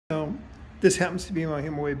So this happens to be my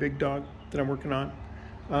Himiway big dog that I'm working on.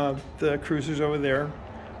 The cruiser's over there.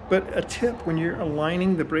 But a tip when you're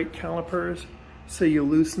aligning the brake calipers, so you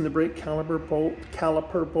loosen the brake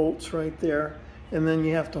caliper bolts right there, and then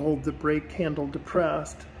you have to hold the brake handle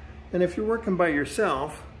depressed. And if you're working by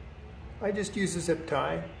yourself, I just use a zip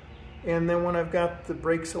tie. And then when I've got the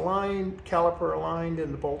brakes aligned, caliper aligned,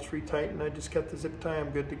 and the bolts retightened, I just cut the zip tie, I'm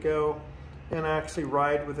good to go. And I actually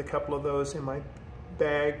ride with a couple of those in my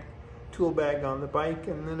bag, tool bag on the bike,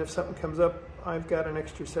 and then if something comes up, I've got an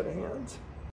extra set of hands.